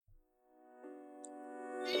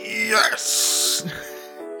Yes!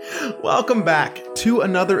 Welcome back to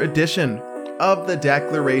another edition of the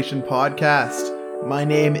Declaration Podcast. My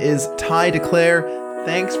name is Ty DeClaire.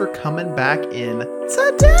 Thanks for coming back in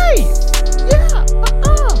today! Yeah!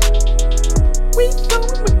 We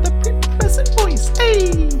going with the pre-present voice.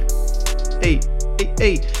 Hey!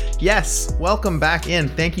 Yes, welcome back in.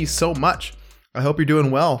 Thank you so much. I hope you're doing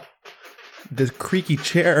well. This creaky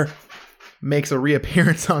chair makes a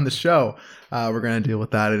reappearance on the show. We're going to deal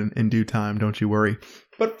with that in due time, don't you worry.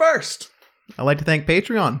 But first, I'd like to thank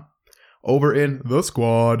Patreon. Over in the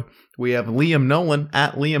squad, we have Liam Nolan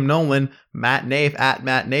at Liam Nolan, Matt Nafe at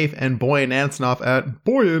Matt Nafe, and Boyan Antonoff at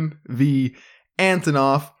Boyan the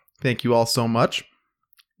Antonoff. Thank you all so much.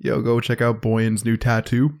 Yo, go check out Boyan's new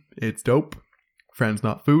tattoo. It's dope. Friends,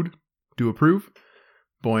 not food. Do approve.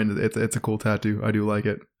 Boyan, it's a cool tattoo. I do like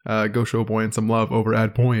it. Go show Boyan some love over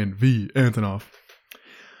at Boyan v. Antonoff.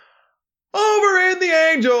 Over in the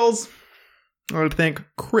Angels, I want to thank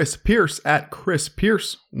Chris Pierce at Chris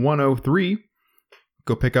Pierce 103.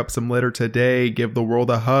 Go pick up some litter today. Give the world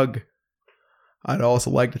a hug. I'd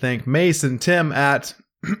also like to thank Mason Tim at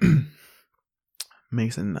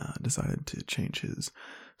Mason decided to change his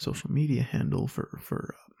social media handle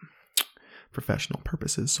for professional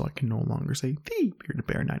purposes, so I can no longer say the Bearded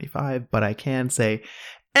Bear 95, but I can say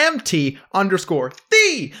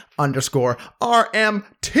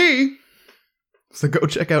MT_the_RMT. So go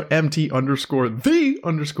check out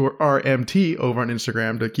MT_the_RMT over on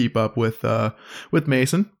Instagram to keep up with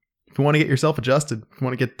Mason. If you want to get yourself adjusted, if you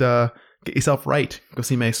want to get yourself right, go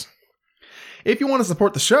see Mace. If you want to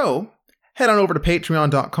support the show, head on over to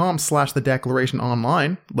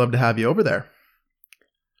patreon.com/thedeclarationonline. Love to have you over there.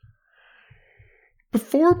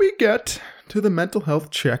 Before we get to the mental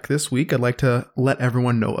health check this week, I'd like to let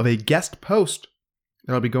everyone know of a guest post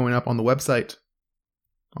that'll be going up on the website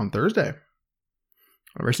on Thursday.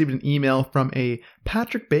 I received an email from a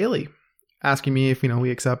Patrick Bailey asking me if,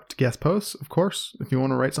 we accept guest posts. Of course, if you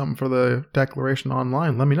want to write something for the Declaration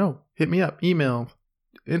Online, let me know. Hit me up, email,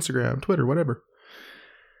 Instagram, Twitter, whatever.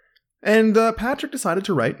 And Patrick decided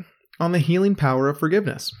to write on the healing power of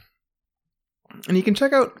forgiveness. And you can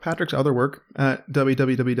check out Patrick's other work at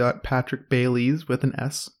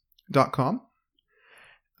www.patrickbaileys.com.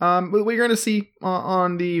 What you're going to see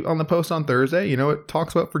on the post on Thursday, it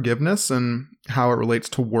talks about forgiveness and how it relates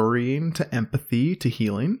to worrying, to empathy, to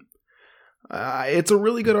healing. It's a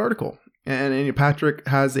really good article, and Patrick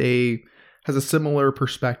has a similar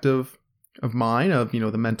perspective of mine of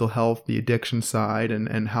the mental health, the addiction side,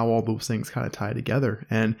 and how all those things kind of tie together.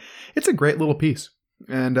 And it's a great little piece.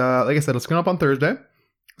 And like I said, it's going up on Thursday.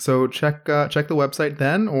 So check the website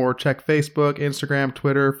then, or check Facebook, Instagram,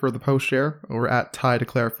 Twitter for the post share, or at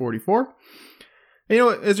TyDeclare44. And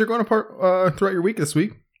as you're going apart throughout your week this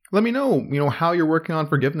week, let me know, how you're working on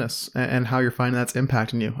forgiveness and how you're finding that's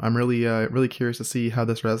impacting you. I'm really curious to see how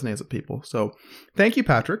this resonates with people. So thank you,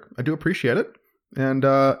 Patrick. I do appreciate it. And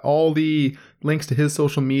all the links to his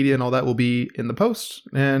social media and all that will be in the post.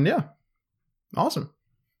 And yeah, awesome.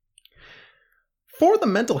 For the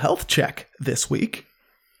mental health check this week,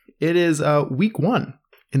 it is week 1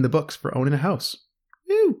 in the books for owning a house.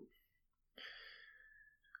 Woo!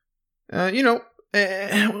 When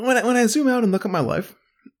I zoom out and look at my life,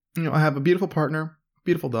 I have a beautiful partner,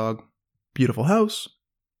 beautiful dog, beautiful house,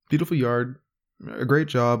 beautiful yard, a great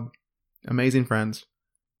job, amazing friends.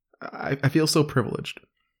 I feel so privileged.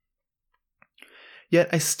 Yet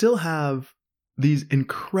I still have these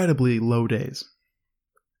incredibly low days.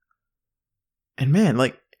 And man,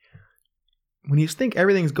 when you think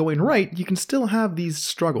everything's going right, you can still have these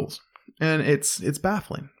struggles. And it's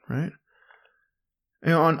baffling, right?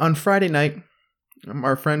 On Friday night,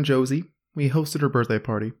 our friend Josie, we hosted her birthday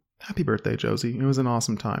party. Happy birthday, Josie. It was an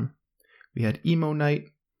awesome time. We had emo night.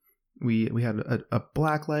 We had a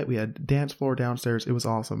black light. We had dance floor downstairs. It was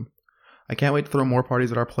awesome. I can't wait to throw more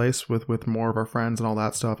parties at our place with more of our friends and all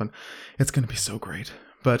that stuff. And it's going to be so great.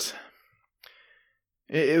 But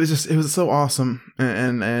it was so awesome.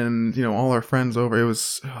 And all our friends over. It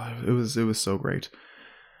was so great.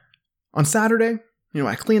 On Saturday,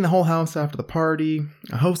 I cleaned the whole house after the party.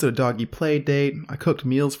 I hosted a doggy play date. I cooked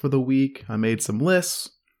meals for the week. I made some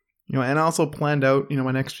lists. And I also planned out,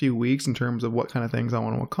 my next few weeks in terms of what kind of things I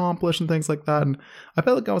want to accomplish and things like that. And I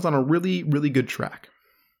felt like I was on a really, really good track.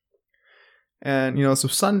 And, so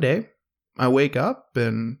Sunday, I wake up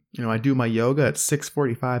and, I do my yoga at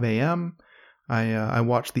 6:45 a.m. I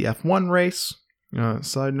watch the F1 race.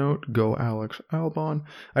 Side note, go Alex Albon.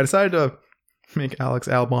 I decided to make Alex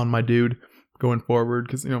Albon my dude going forward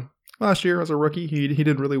because, last year as a rookie, he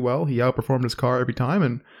did really well. He outperformed his car every time.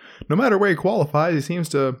 And no matter where he qualifies, he seems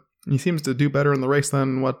to He seems to do better in the race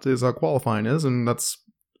than what his qualifying is, and that's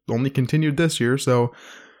only continued this year, so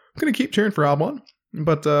I'm going to keep cheering for Albon.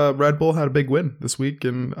 But Red Bull had a big win this week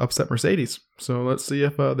and upset Mercedes, so let's see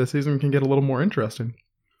if this season can get a little more interesting.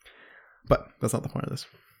 But that's not the point of this.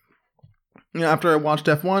 After I watched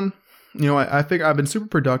F1, I figure I've been super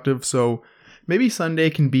productive, so maybe Sunday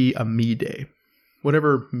can be a me day.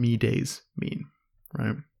 Whatever me days mean,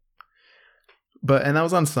 right? And that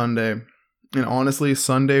was on Sunday. And honestly,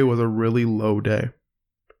 Sunday was a really low day.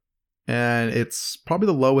 And it's probably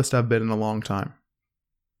the lowest I've been in a long time.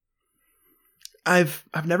 I've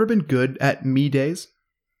never been good at me days.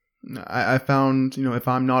 I found, if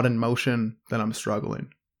I'm not in motion, then I'm struggling.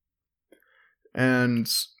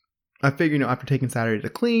 And I figure, after taking Saturday to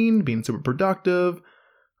clean, being super productive,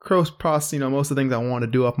 cross, most of the things I want to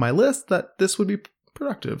do off my list, that this would be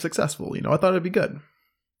productive, successful. I thought it'd be good.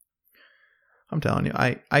 I'm telling you,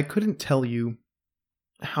 I couldn't tell you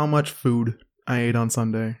how much food I ate on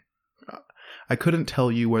Sunday. I couldn't tell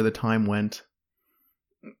you where the time went.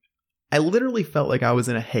 I literally felt like I was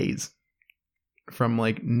in a haze from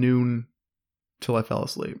like noon till I fell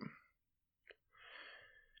asleep.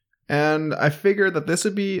 And I figured that this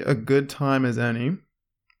would be a good time as any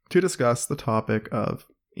to discuss the topic of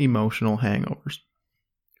emotional hangovers.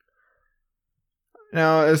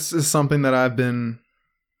 Now, this is something that I've been,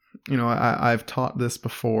 I've taught this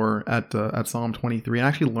before at Psalm 23, and I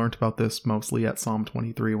actually learned about this mostly at Psalm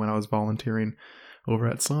 23 when I was volunteering over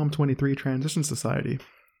at Psalm 23 Transition Society.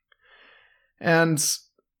 And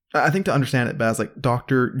I think to understand it best, like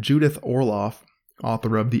Dr. Judith Orloff,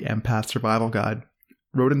 author of the Empath Survival Guide,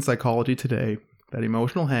 wrote in Psychology Today that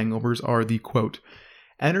emotional hangovers are the, quote,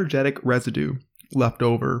 energetic residue left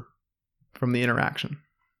over from the interaction.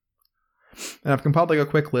 And I've compiled like a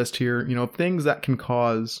quick list here, of things that can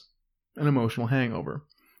cause an emotional hangover.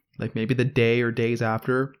 Like maybe the day or days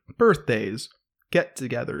after birthdays,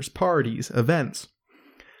 get-togethers, parties, events,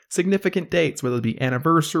 significant dates, whether it be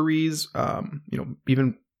anniversaries,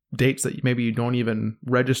 even dates that maybe you don't even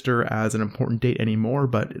register as an important date anymore,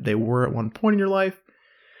 but they were at one point in your life.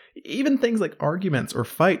 Even things like arguments or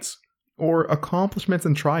fights or accomplishments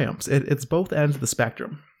and triumphs. It's both ends of the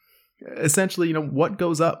spectrum. Essentially, what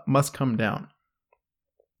goes up must come down.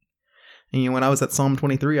 And when I was at Psalm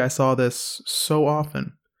 23, I saw this so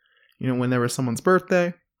often. When there was someone's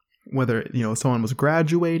birthday, whether, someone was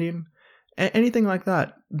graduating, anything like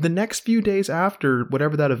that. The next few days after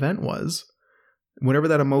whatever that event was, whatever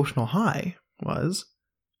that emotional high was,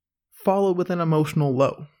 followed with an emotional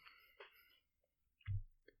low.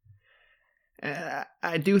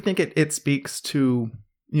 I do think it speaks to,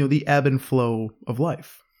 the ebb and flow of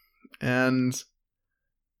life. And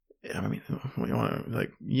I mean, you want to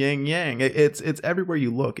like yin yang. It's everywhere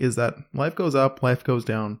you look. Is that life goes up, life goes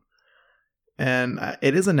down, and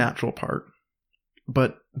it is a natural part.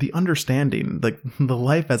 But the understanding, like the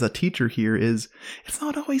life as a teacher here, is it's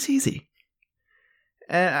not always easy.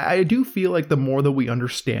 And I do feel like the more that we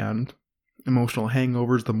understand emotional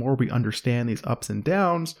hangovers, the more we understand these ups and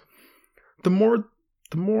downs, the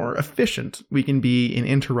more efficient we can be in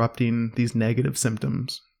interrupting these negative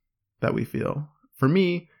symptoms that we feel. For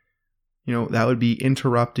me, that would be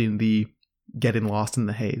interrupting the getting lost in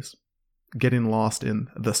the haze, getting lost in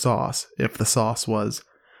the sauce, if the sauce was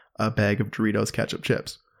a bag of Doritos ketchup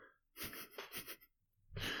chips.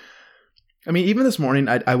 I mean, even this morning,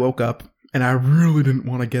 I woke up and I really didn't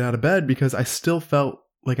want to get out of bed because I still felt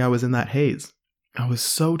like I was in that haze. I was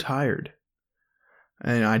so tired.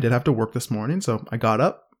 And I did have to work this morning, so I got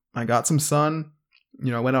up, I got some sun,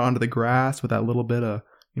 I went out onto the grass with that little bit of,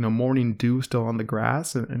 morning dew still on the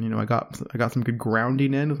grass, and I got some good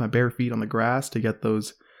grounding in with my bare feet on the grass to get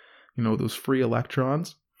those, those free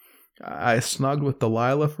electrons. I snugged with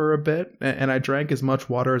Delilah for a bit, and I drank as much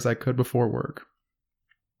water as I could before work.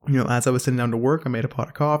 As I was sitting down to work, I made a pot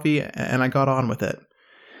of coffee, and I got on with it.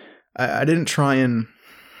 I didn't try and,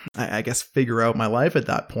 I guess, figure out my life at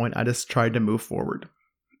that point. I just tried to move forward.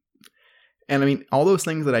 And I mean, all those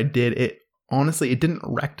things that I did, it didn't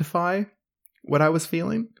rectify what I was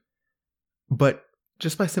feeling. But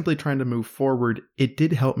just by simply trying to move forward, it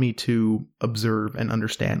did help me to observe and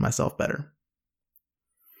understand myself better.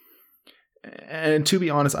 And to be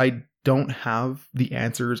honest, I don't have the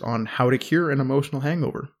answers on how to cure an emotional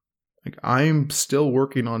hangover. Like, I'm still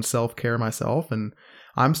working on self-care myself, and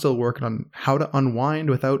I'm still working on how to unwind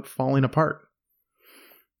without falling apart.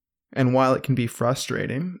 And while it can be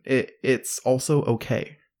frustrating, it's also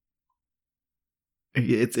okay.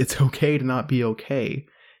 It's okay to not be okay.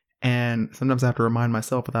 And sometimes I have to remind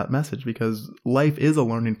myself of that message because life is a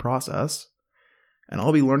learning process, and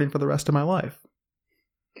I'll be learning for the rest of my life.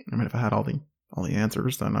 I mean, if I had all the all the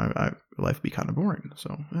answers, then life would be kind of boring.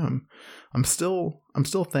 So I'm still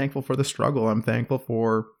thankful for the struggle. I'm thankful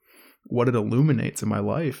for what it illuminates in my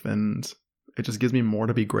life, and it just gives me more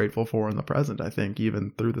to be grateful for in the present, I think,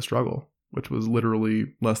 even through the struggle, which was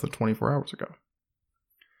literally less than 24 hours ago.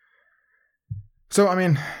 So, I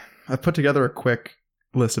mean, I've put together a quick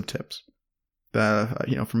list of tips that,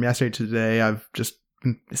 from yesterday to today, I've just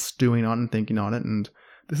been stewing on and thinking on it, and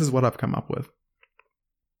this is what I've come up with.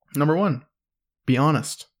 Number 1, be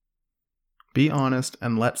honest. Be honest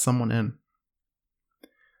and let someone in.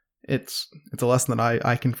 It's a lesson that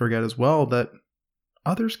I can forget as well, that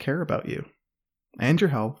others care about you and your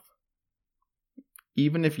health,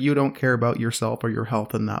 even if you don't care about yourself or your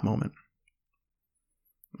health in that moment.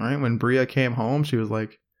 All right? When Bria came home, she was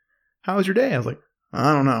like, "How was your day?" I was like,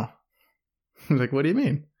 "I don't know." She was like, "What do you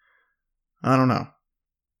mean?" "I don't know."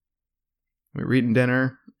 We were eating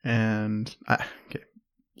dinner, and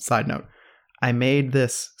side note, I made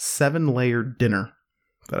this 7-layered dinner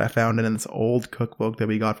that I found in this old cookbook that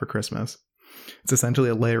we got for Christmas. It's essentially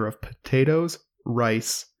a layer of potatoes,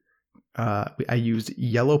 rice. I used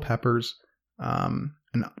yellow peppers, and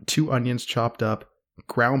 2 onions chopped up,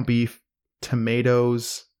 ground beef,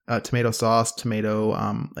 tomatoes, tomato sauce,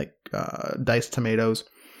 diced tomatoes,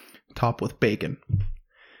 topped with bacon.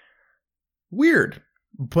 Weird,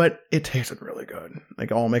 but it tasted really good.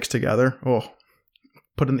 Like all mixed together. Oh,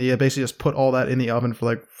 basically just put all that in the oven for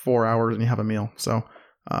like 4 hours and you have a meal. So,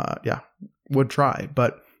 would try.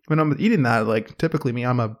 But when I'm eating that, like typically me,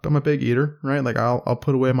 I'm a big eater, right? Like I'll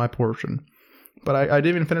put away my portion, but I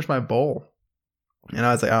didn't even finish my bowl. And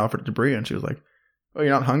I was like, I offered it to Bria, and she was like, "Oh,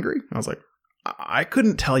 you're not hungry?" I was like, I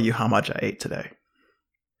couldn't tell you how much I ate today.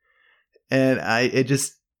 And it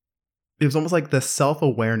was almost like the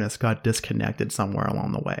self-awareness got disconnected somewhere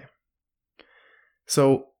along the way.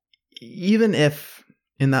 So even if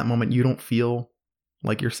in that moment you don't feel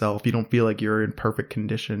like yourself, you don't feel like you're in perfect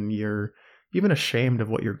condition, you're even ashamed of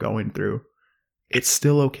what you're going through, it's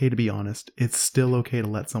still okay to be honest. It's still okay to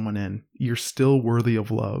let someone in. You're still worthy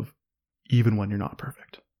of love, even when you're not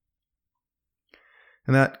perfect.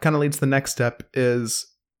 And that kind of leads to the next step, is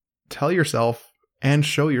tell yourself and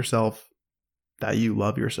show yourself that you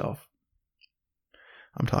love yourself.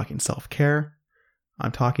 I'm talking self-care.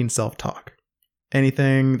 I'm talking self-talk.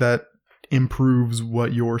 Anything that improves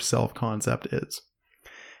what your self-concept is.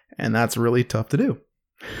 And that's really tough to do.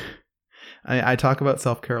 I talk about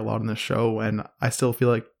self-care a lot on this show, and I still feel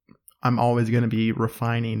like I'm always going to be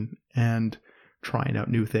refining and trying out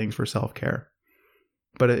new things for self-care.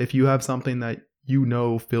 But if you have something that you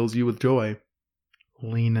know fills you with joy,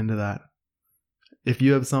 lean into that. If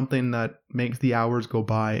you have something that makes the hours go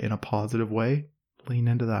by in a positive way, lean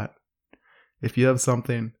into that. If you have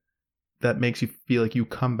something that makes you feel like you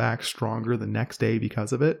come back stronger the next day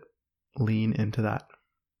because of it, lean into that.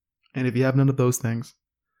 And if you have none of those things,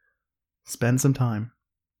 spend some time,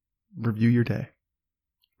 review your day,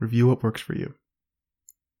 review what works for you,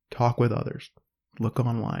 talk with others, look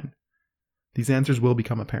online. These answers will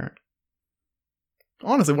become apparent.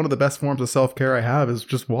 Honestly, one of the best forms of self-care I have is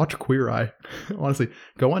just watch Queer Eye. Honestly,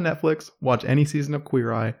 go on Netflix, watch any season of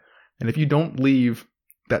Queer Eye, and if you don't leave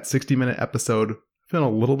that 60-minute episode feeling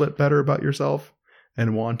a little bit better about yourself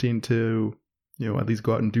and wanting to, at least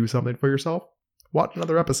go out and do something for yourself, watch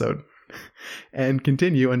another episode and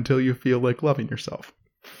continue until you feel like loving yourself.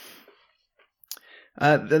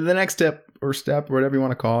 The next step, or whatever you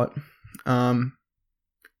want to call it,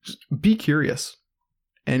 just be curious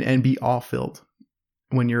and be awe-filled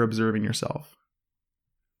when you're observing yourself.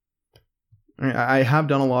 I have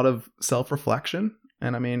done a lot of self-reflection,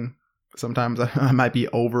 and I mean, sometimes I might be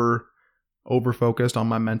over-focused on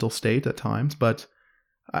my mental state at times, but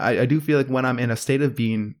I do feel like when I'm in a state of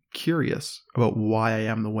being curious about why I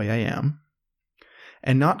am the way I am,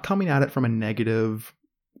 and not coming at it from a negative,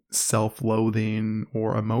 self-loathing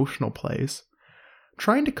or emotional place,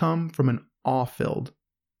 trying to come from an awe-filled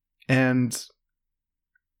and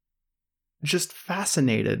just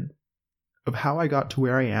fascinated of how I got to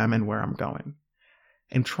where I am and where I'm going,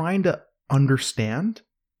 and trying to understand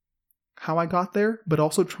how I got there, but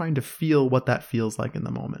also trying to feel what that feels like in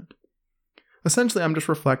the moment. Essentially, I'm just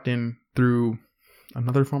reflecting through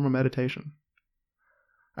another form of meditation.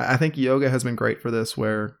 I think yoga has been great for this,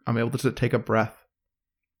 where I'm able to take a breath,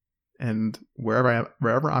 and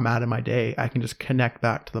wherever I'm at in my day, I can just connect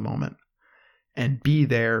back to the moment and be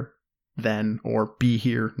there then, or be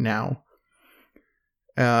here now.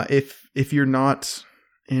 If you're not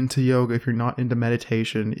into yoga, if you're not into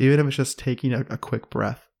meditation, even if it's just taking a quick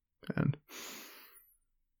breath and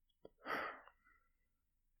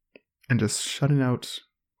just shutting out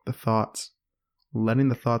the thoughts letting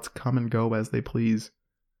the thoughts come and go as they please,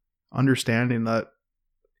 understanding that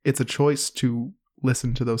it's a choice to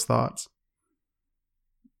listen to those thoughts,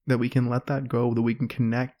 that we can let that go, that we can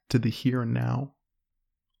connect to the here and now.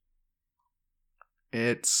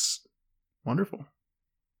 It's wonderful.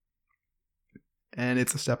 And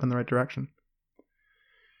it's a step in the right direction.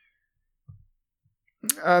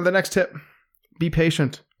 The next tip, be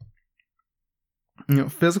patient.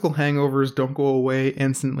 Physical hangovers don't go away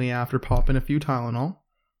instantly after popping a few Tylenol,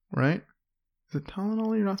 right? Is it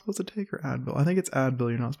Tylenol you're not supposed to take or Advil? I think it's Advil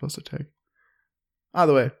you're not supposed to take.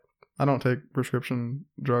 Either way, I don't take prescription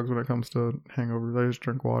drugs when it comes to hangovers. I just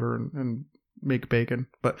drink water and make bacon.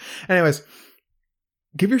 But anyways,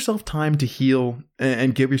 give yourself time to heal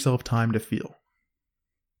and give yourself time to feel,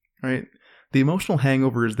 right? The emotional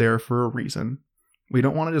hangover is there for a reason. We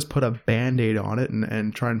don't want to just put a Band-Aid on it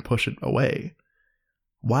and try and push it away.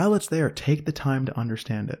 While it's there, take the time to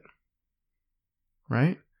understand it,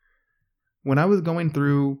 right? When I was going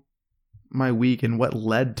through my week and what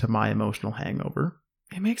led to my emotional hangover,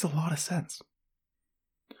 it makes a lot of sense.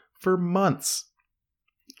 For months,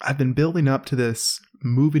 I've been building up to this,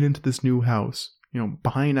 moving into this new house,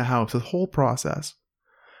 buying a house, the whole process.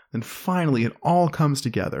 Then finally, it all comes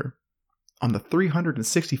together on the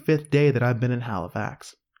 365th day that I've been in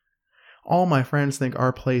Halifax. All my friends think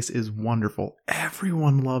our place is wonderful.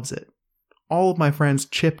 Everyone loves it. All of my friends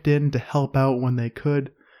chipped in to help out when they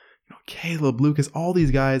could. Caleb, Lucas, all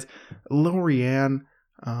these guys, Lorianne,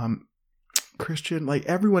 Christian, like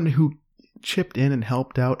everyone who chipped in and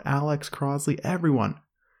helped out, Alex, Crosley, everyone.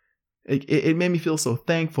 It made me feel so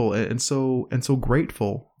thankful and so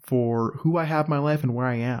grateful for who I have in my life and where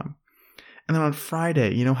I am. And then on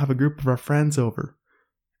Friday, have a group of our friends over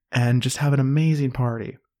and just have an amazing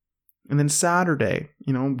party. And then Saturday,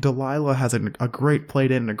 Delilah has a great play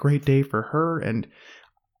date and a great day for her. And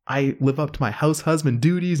I live up to my house husband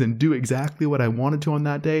duties and do exactly what I wanted to on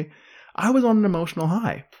that day. I was on an emotional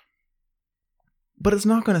high. But it's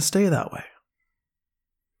not going to stay that way.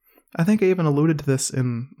 I think I even alluded to this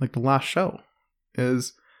in the last show,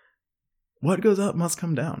 is what goes up must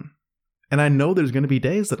come down. And I know there's going to be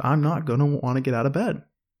days that I'm not going to want to get out of bed.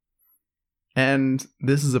 And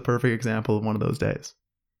this is a perfect example of one of those days.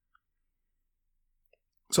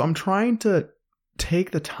 So I'm trying to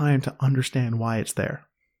take the time to understand why it's there.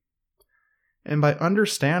 And by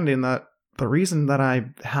understanding that the reason that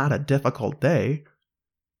I had a difficult day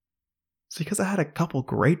is because I had a couple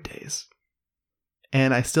great days.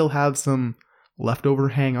 And I still have some leftover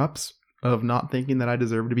hang-ups of not thinking that I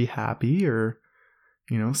deserve to be happy or,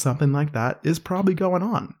 something like that is probably going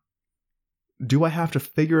on. Do I have to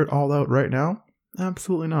figure it all out right now?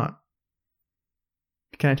 Absolutely not.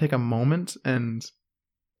 Can I take a moment and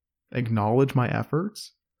acknowledge my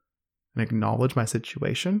efforts and acknowledge my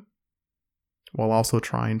situation while also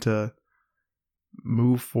trying to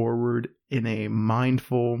move forward in a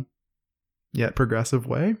mindful yet progressive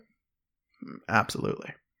way?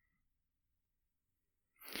 Absolutely.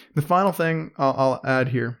 The final thing I'll add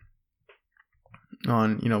here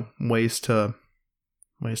on, ways to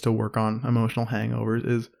work on emotional hangovers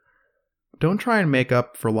is don't try and make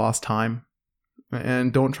up for lost time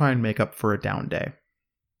and don't try and make up for a down day.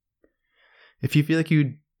 If you feel like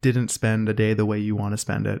you didn't spend a day the way you want to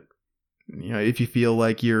spend it, if you feel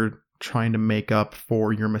like you're trying to make up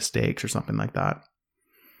for your mistakes or something like that,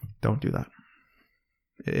 don't do that.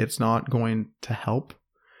 It's not going to help.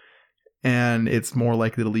 And it's more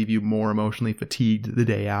likely to leave you more emotionally fatigued the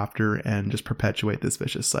day after and just perpetuate this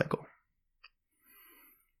vicious cycle.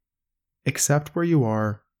 Accept where you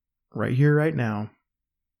are, right here, right now,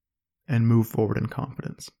 and move forward in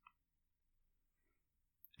confidence.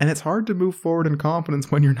 And it's hard to move forward in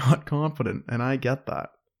confidence when you're not confident, and I get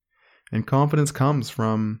that. And confidence comes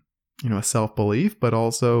from, a self-belief, but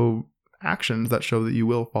also actions that show that you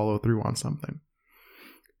will follow through on something.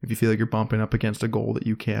 If you feel like you're bumping up against a goal that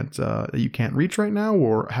you can't reach right now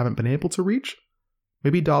or haven't been able to reach,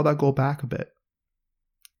 maybe dial that goal back a bit.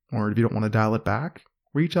 Or if you don't want to dial it back,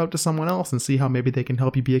 reach out to someone else and see how maybe they can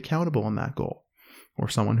help you be accountable on that goal. Or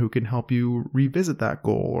someone who can help you revisit that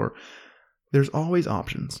goal. Or there's always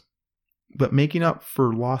options. But making up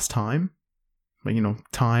for lost time,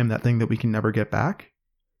 time, that thing that we can never get back,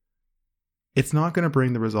 it's not going to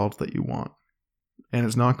bring the results that you want. And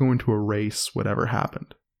it's not going to erase whatever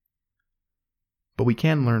happened. But we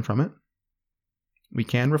can learn from it. We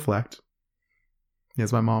can reflect.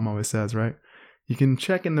 As my mom always says, right? You can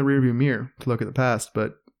check in the rearview mirror to look at the past,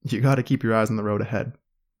 but you got to keep your eyes on the road ahead.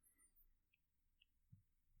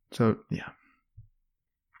 So, yeah.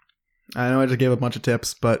 I know I just gave a bunch of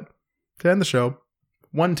tips, but to end the show,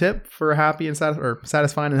 one tip for a happy and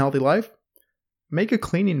satisfying and healthy life: make a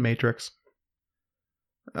cleaning matrix.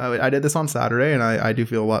 I did this on Saturday, and I do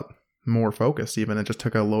feel a lot more focused even. It just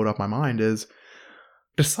took a load off my mind. Is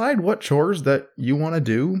decide what chores that you want to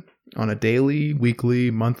do on a daily,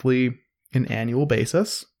 weekly, monthly, and annual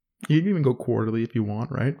basis. You can even go quarterly if you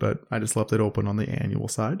want, right? But I just left it open on the annual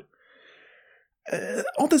side.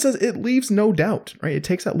 All this does, it leaves no doubt, right? It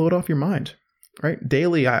takes that load off your mind, right?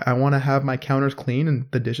 Daily, I want to have my counters clean and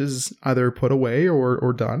the dishes either put away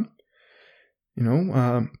or done.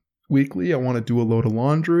 Weekly, I want to do a load of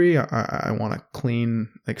laundry. I want to clean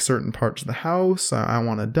like certain parts of the house. I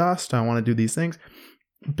want to dust. I want to do these things.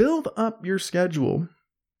 Build up your schedule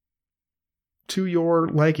to your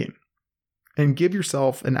liking and give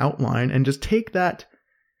yourself an outline and just take that,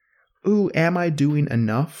 ooh, am I doing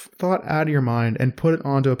enough thought out of your mind and put it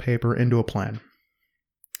onto a paper into a plan.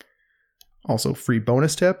 Also, free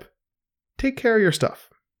bonus tip, take care of your stuff.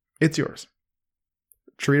 It's yours.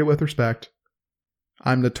 Treat it with respect.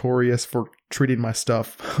 I'm notorious for treating my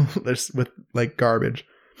stuff with like garbage.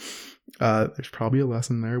 There's probably a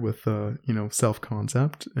lesson there with,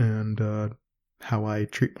 self-concept and how I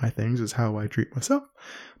treat my things is how I treat myself.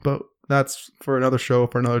 But that's for another show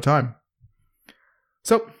for another time.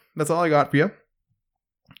 So that's all I got for you.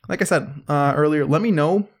 Like I said earlier, let me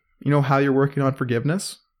know, how you're working on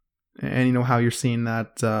forgiveness and, how you're seeing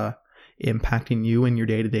that impacting you in your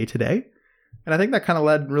day-to-day today. And I think that kind of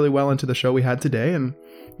led really well into the show we had today. And,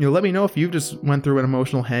 let me know if you've just went through an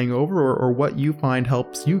emotional hangover or what you find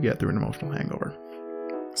helps you get through an emotional hangover.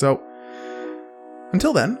 So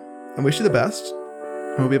until then, I wish you the best.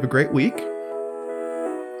 I hope you have a great week.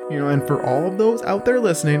 And for all of those out there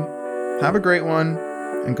listening, have a great one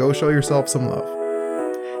and go show yourself some love.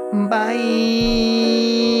 Bye.